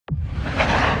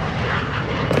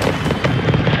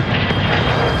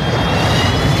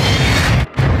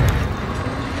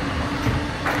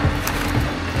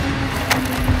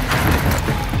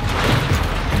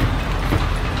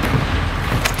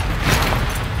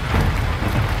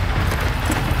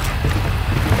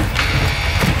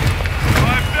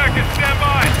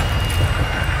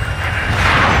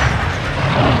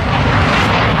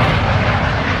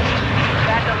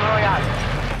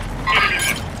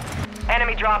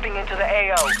dropping into the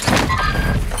AO.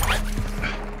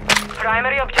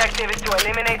 Primary objective is to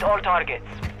eliminate all targets.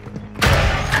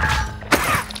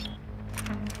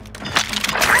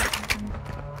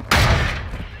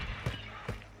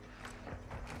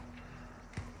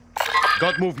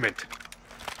 Got movement.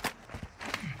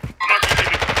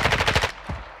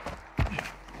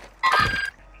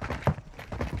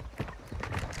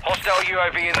 Hostile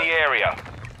UAV in the area.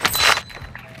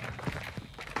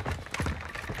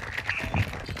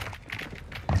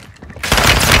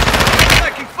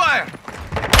 Taking fire!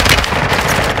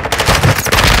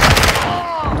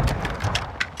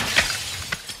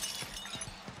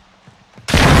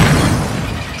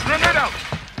 Grenade out!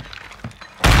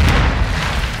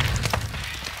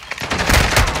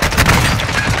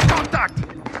 Contact!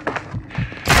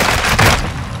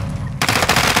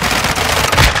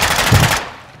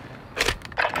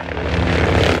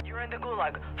 You're in the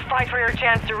gulag. Fight for your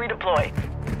chance to redeploy.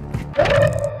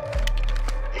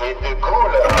 In the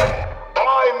gulag,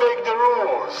 I make the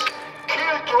rules.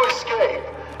 Kill to escape.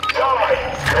 Die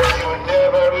and you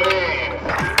never leave.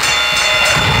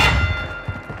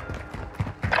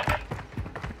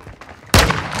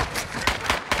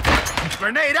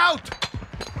 Grenade out!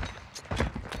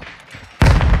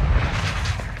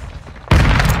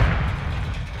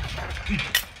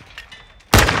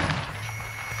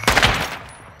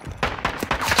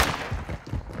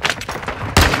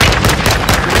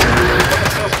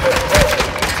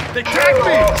 They tagged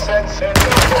me!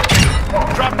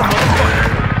 Drop the motherfucker!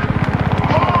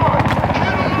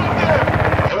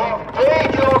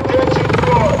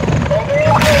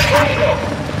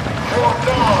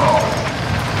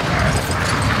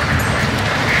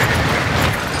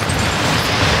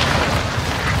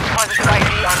 Positive ID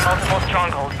on multiple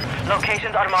strongholds.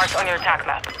 Locations are marked on your attack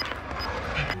map.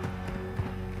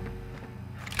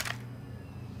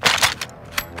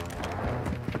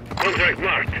 Contract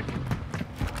marked.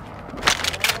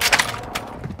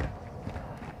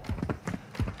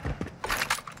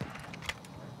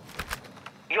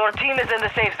 Your team is in the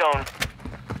safe zone.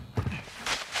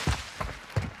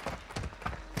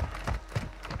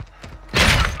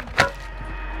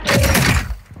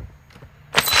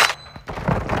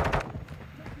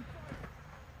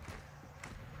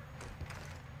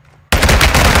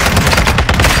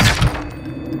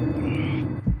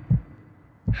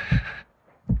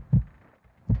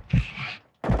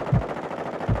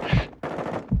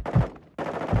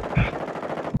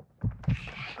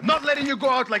 I'm not letting you go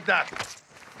out like that!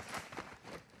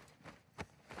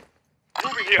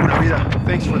 Moving here. Navidad,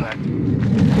 thanks for that. Moving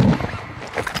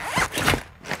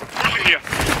here.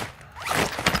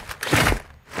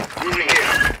 Moving here.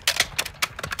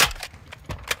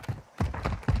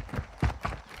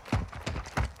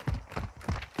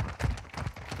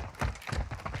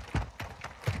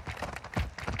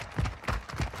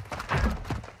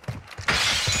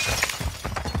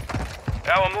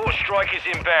 Our mortar strike is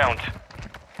inbound.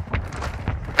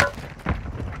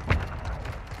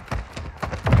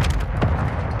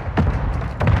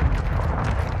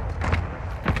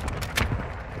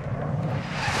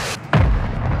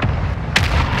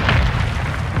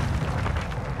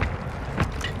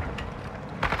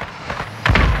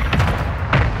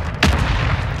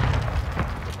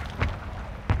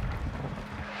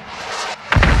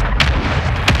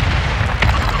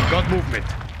 Got movement.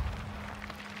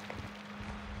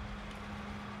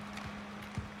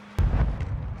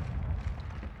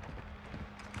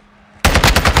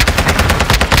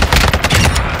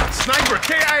 Sniper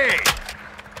KIA!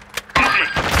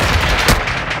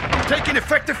 Taking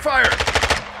effective fire!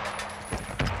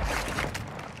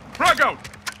 Frag out!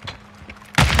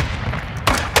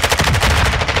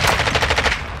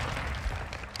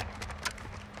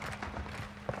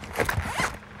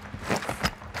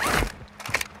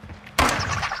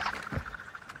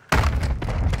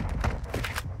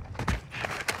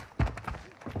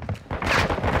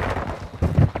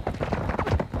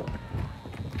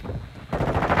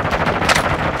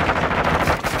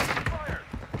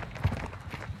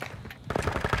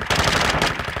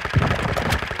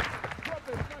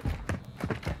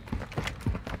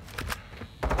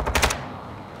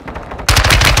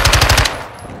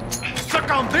 Suck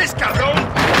on this, cabrón!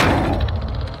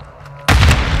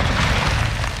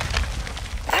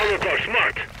 Holocaust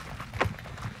marked.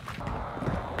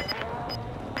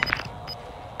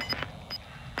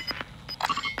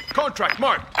 Contract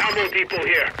marked. Ammo depot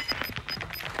here.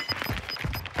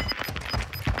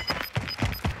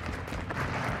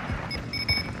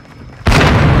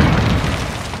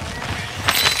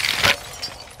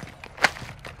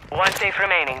 One safe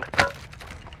remaining.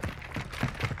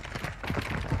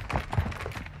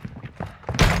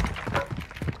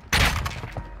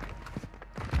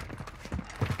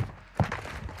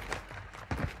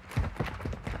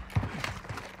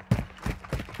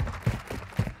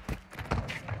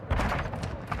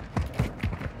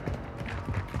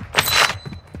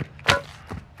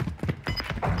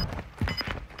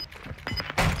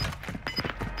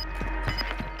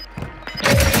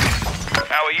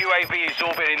 Our UAV is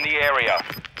orbiting the area.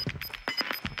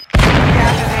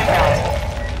 Gas is inbound.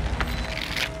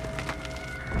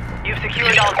 You've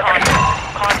secured all contacts.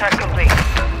 Contact complete.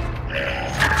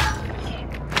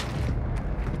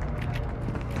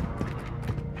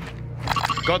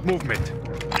 Got movement.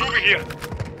 Moving here.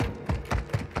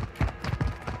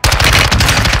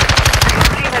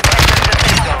 Team has entered the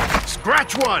safe zone.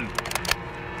 Scratch one!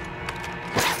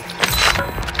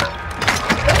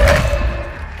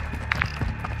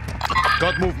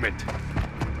 Got movement.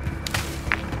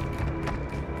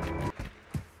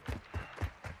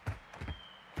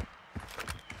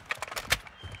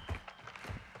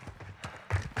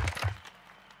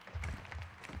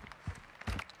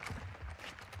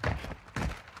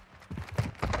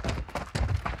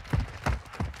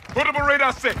 Portable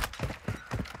radar set.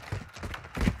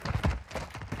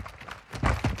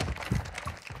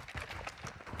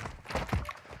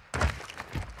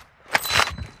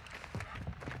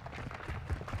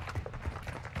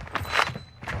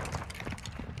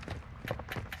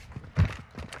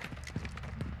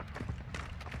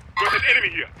 There's an enemy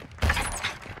here.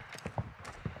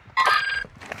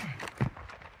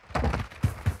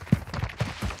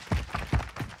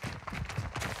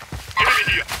 Enemy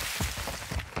here.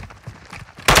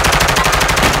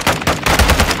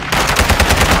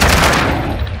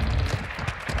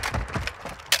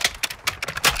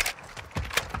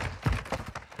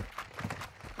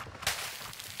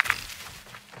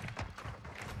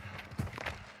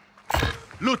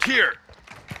 Loot here.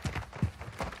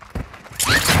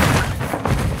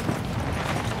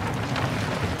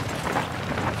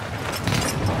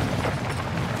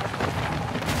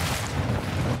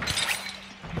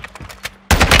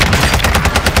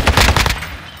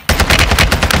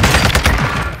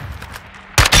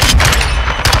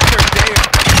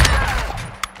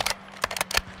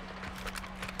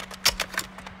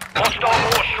 Hostile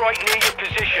mortar strike near your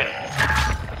position.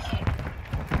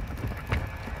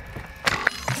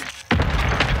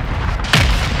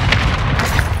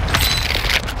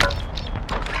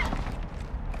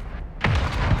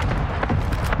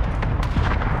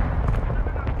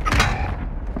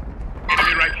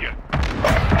 Enemy right here.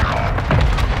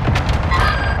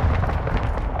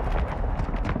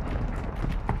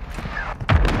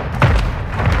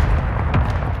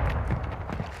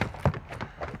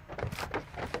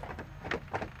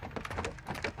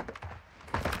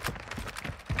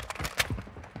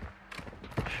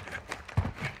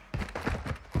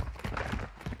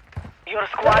 Your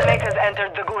squad mate has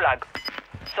entered the Gulag.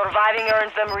 Surviving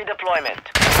earns them redeployment.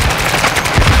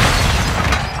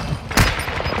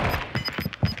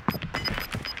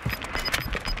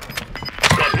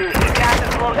 Got movement. Gas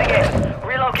is closing in.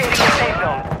 Relocating the safe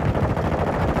zone.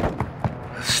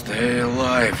 Stay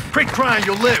alive. Quit crying,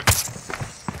 you'll live.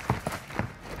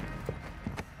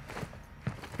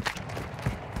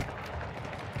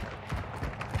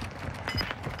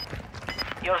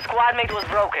 Your squad mate was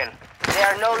broken. They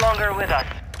are no longer with us.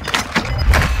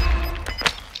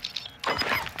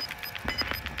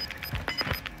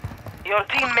 Your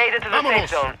team made it to the safe Vámonos.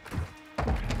 zone.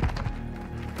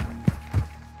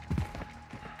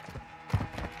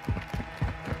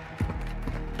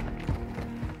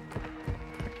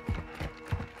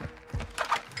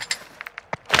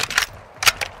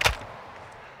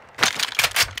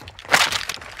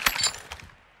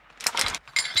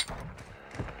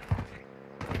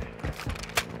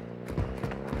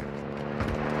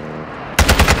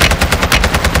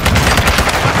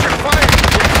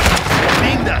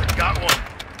 Linda, got one.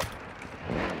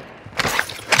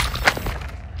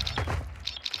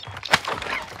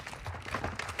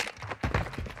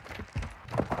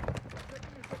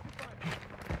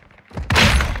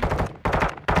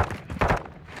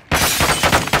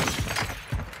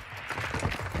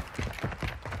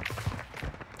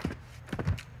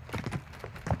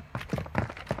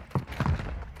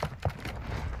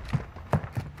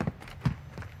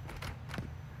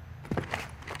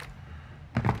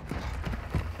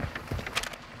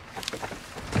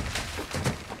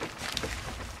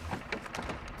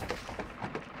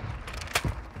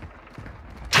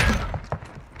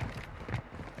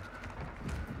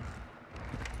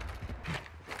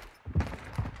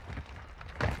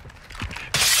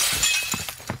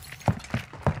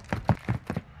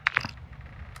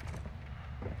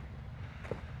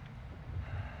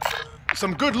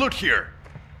 Some good loot here.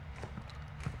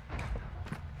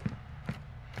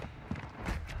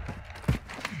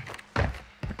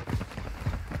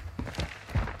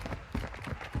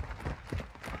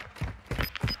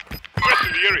 Rest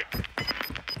in the area.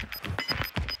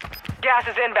 Gas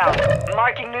is inbound.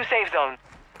 Marking new safe zone.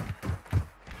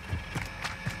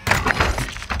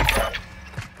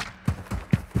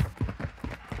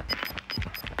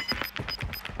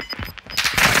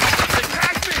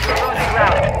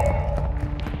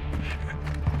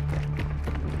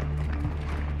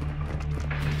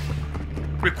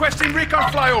 Requesting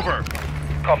recon flyover.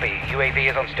 Copy. UAV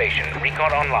is on station.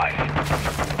 Recon online.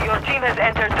 Your team has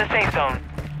entered the safe zone.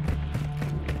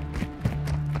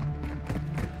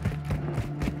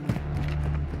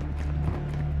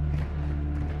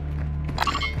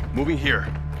 Moving here.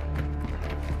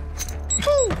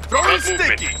 Throwing Good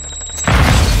movement. sticky.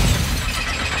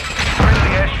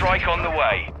 Friendly airstrike on the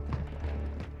way.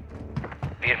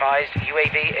 Be advised,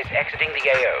 UAV is exiting the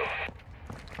AO.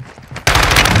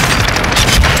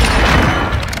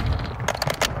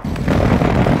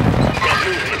 Got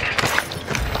movement.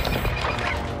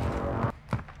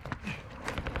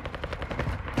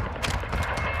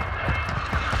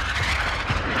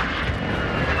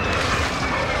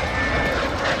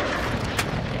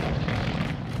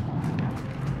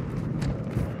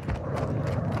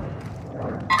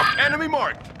 Enemy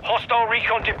marked. Hostile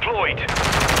recon deployed.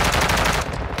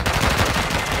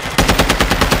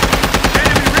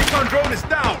 Enemy recon drone is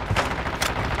down.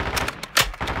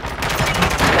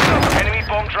 Enemy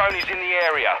bomb drone is in the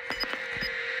area.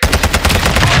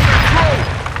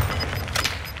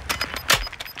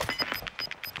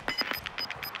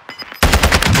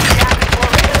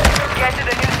 Get to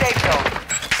the new safe zone.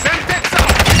 Semtex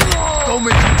out. Don't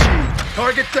make me cheat.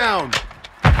 Target down.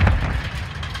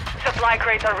 Supply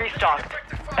crates are restocked.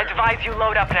 Advise you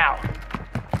load up now.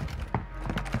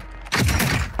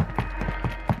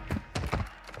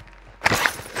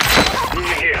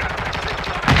 Moving here.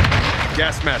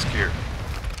 Gas mask here.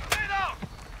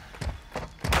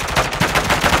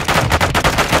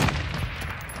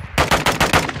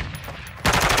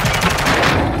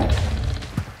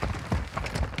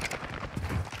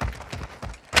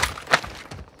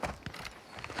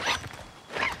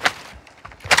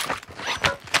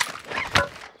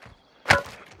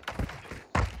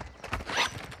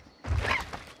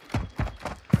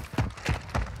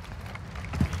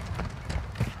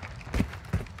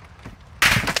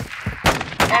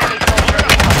 Enemy soldier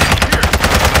incoming.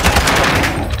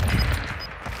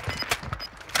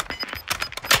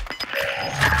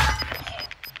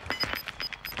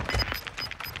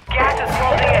 Gas is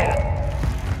closing in.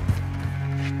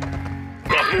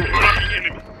 Got movement.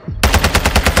 Enemy.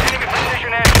 Enemy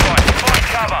precision airstrike. Find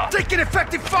cover. Taking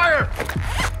effective fire.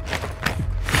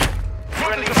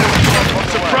 Friendly airstrike on the way.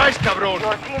 Surprise, cabron.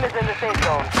 Your team is in the safe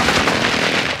zone.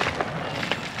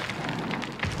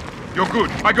 You're good.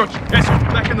 I got you. Eso,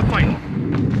 back in the fight.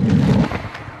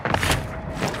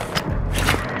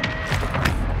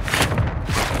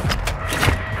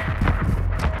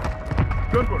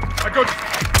 Don't worry. I got you.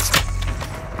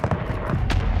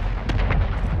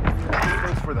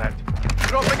 Thanks for that.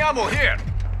 Dropping ammo here.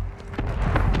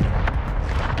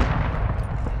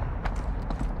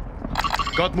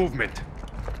 Got movement.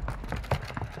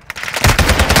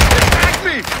 Attack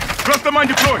me! Cluster mine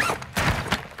deployed.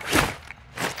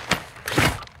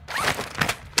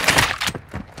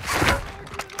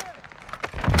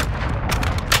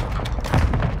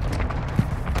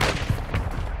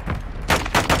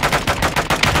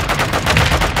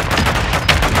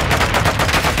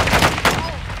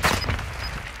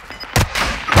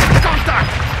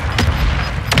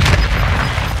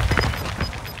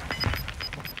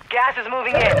 Gas is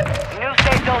moving in. New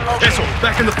safe zone located. Eso,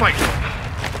 back in the fight.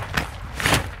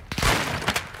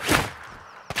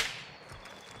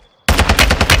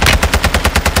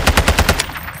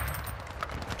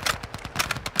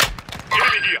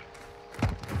 Enemy here.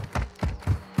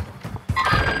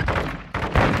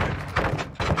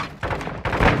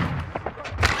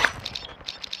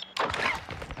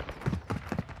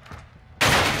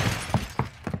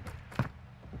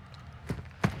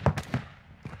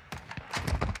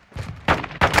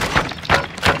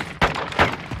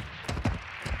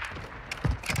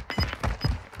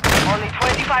 Only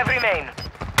 25 remain.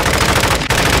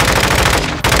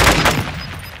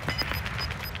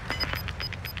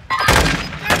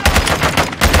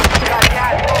 Got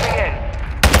gas moving in.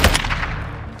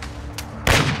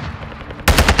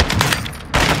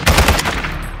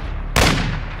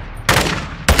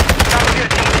 Some of your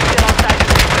team is still outside the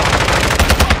safe zone.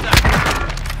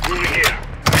 Moving here.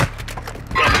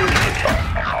 Got movement.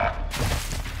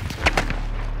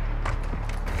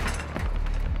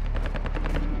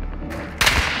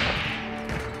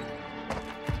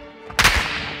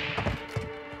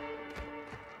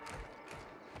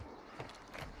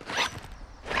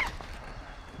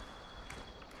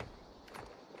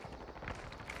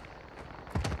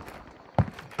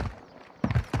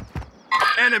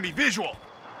 Enemy visual.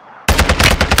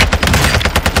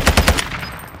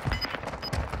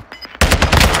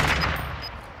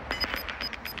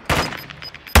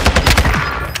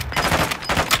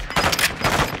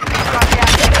 Got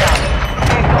gas inbound.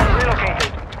 Safe zone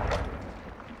relocated.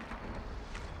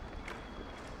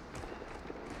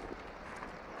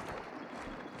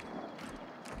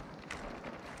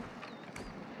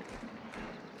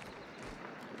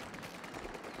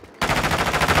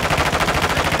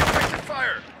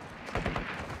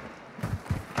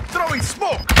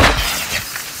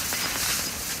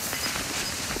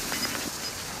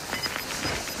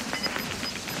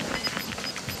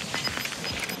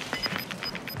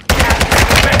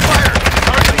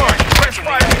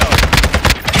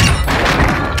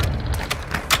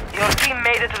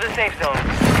 the safe zone.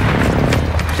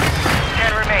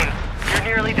 10 remain. You're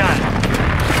nearly done.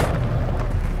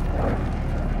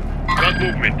 Got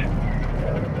movement.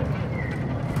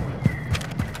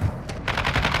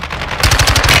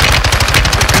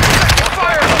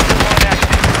 Fire!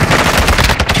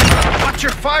 Watch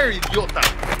your fire,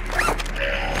 idiota!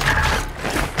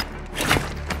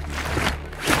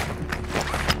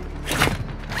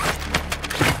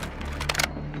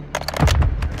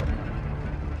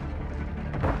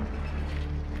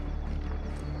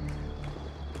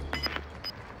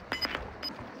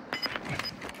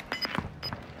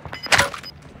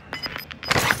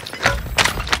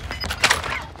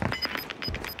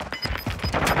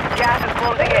 Gas is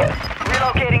closing in.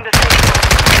 Relocating the safe zone.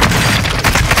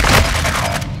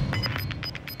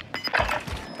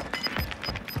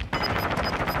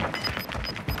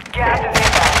 Gas is